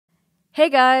Hey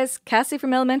guys, Cassie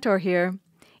from Elementor here.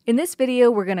 In this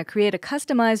video, we're going to create a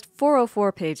customized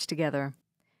 404 page together.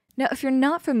 Now, if you're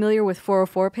not familiar with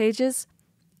 404 pages,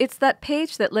 it's that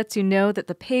page that lets you know that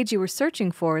the page you were searching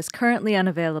for is currently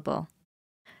unavailable.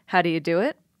 How do you do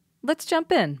it? Let's jump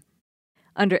in.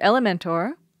 Under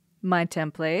Elementor, My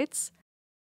Templates,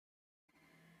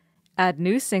 add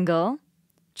New Single,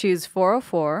 choose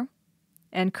 404,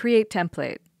 and Create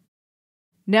Template.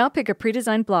 Now pick a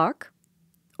pre-designed block,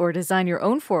 or design your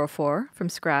own 404 from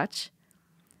scratch.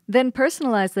 Then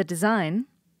personalize the design,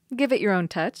 give it your own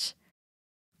touch.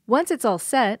 Once it's all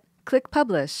set, click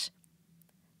Publish.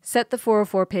 Set the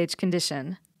 404 page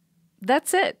condition.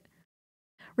 That's it!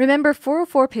 Remember,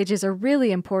 404 pages are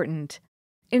really important.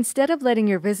 Instead of letting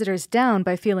your visitors down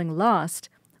by feeling lost,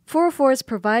 404s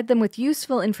provide them with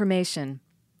useful information,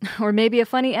 or maybe a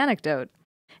funny anecdote,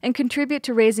 and contribute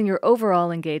to raising your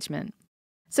overall engagement.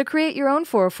 So create your own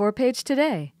 404 page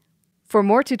today. For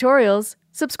more tutorials,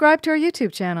 subscribe to our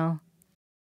YouTube channel.